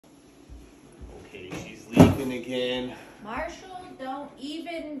talking again. Marshall, don't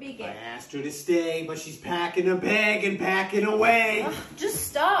even begin. I asked her to stay, but she's packing her bag and packing away. Ugh, just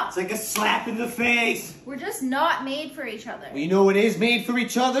stop. It's like a slap in the face. We're just not made for each other. Well, you know what is made for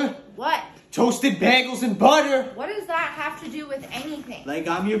each other? What? Toasted bagels and butter. What does that have to do with anything? Like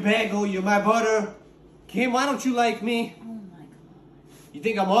I'm your bagel, you're my butter. Kim, why don't you like me? Oh my god. You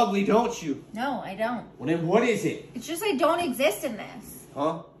think I'm ugly, don't you? No, I don't. Well, then what is it? It's just I don't exist in this.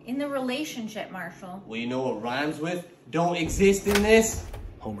 Huh? In the relationship, Marshall. Well, you know what rhymes with don't exist in this?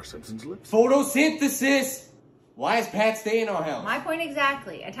 Homer Simpson's lips. Photosynthesis. Why is Pat staying in our house? My point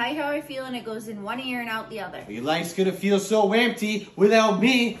exactly. I tell you how I feel and it goes in one ear and out the other. Your life's gonna feel so empty without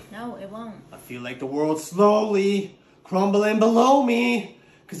me. No, it won't. I feel like the world's slowly crumbling below me.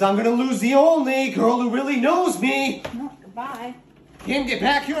 Cause I'm gonna lose the only girl who really knows me. No, goodbye. Kim, get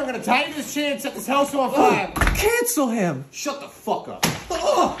back here. I'm gonna tie you to this chair and set this house on fire. Cancel him. Shut the fuck up.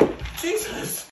 Ugh.